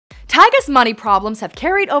Tyga's money problems have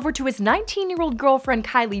carried over to his 19-year-old girlfriend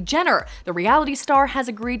Kylie Jenner. The reality star has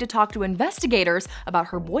agreed to talk to investigators about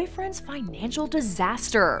her boyfriend's financial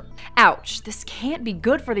disaster. Ouch, this can't be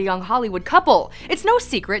good for the young Hollywood couple. It's no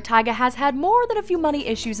secret Tyga has had more than a few money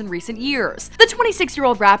issues in recent years. The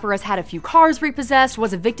 26-year-old rapper has had a few cars repossessed,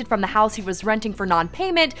 was evicted from the house he was renting for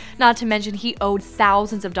non-payment, not to mention he owed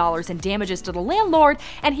thousands of dollars in damages to the landlord,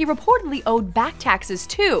 and he reportedly owed back taxes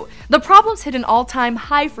too. The problems hit an all-time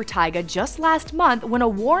high for Tyga just last month when a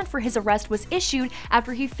warrant for his arrest was issued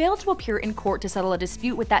after he failed to appear in court to settle a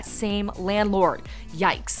dispute with that same landlord.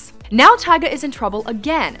 Yikes. Now Tyga is in trouble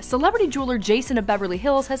again. Celebrity jeweler Jason of Beverly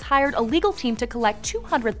Hills has hired a legal team to collect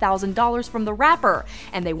 $200,000 from the rapper,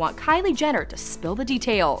 and they want Kylie Jenner to spill the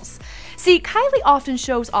details. See, Kylie often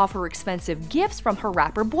shows off her expensive gifts from her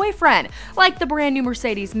rapper boyfriend, like the brand new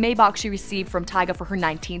Mercedes Maybach she received from Tyga for her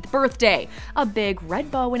 19th birthday, a big red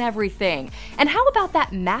bow and everything. And how about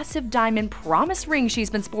that massive diamond promise ring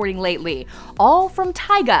she's been sporting lately? All from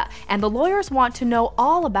Tyga, and the lawyers want to know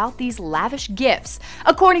all about these lavish gifts.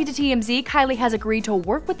 According to TMZ, Kylie has agreed to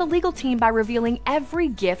work with the legal team by revealing every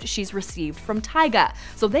gift she's received from Tyga,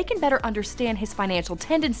 so they can better understand his financial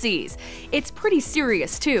tendencies. It's pretty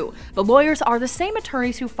serious too. The lawyers are the same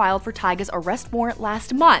attorneys who filed for Tyga's arrest warrant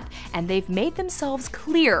last month, and they've made themselves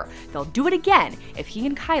clear they'll do it again if he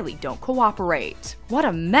and Kylie don't cooperate. What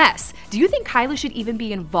a mess! Do you think Kylie should even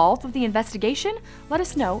be involved with the investigation? Let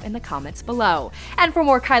us know in the comments below. And for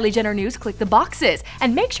more Kylie Jenner news, click the boxes,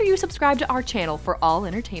 and make sure you subscribe to our channel for all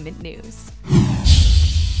entertainment news.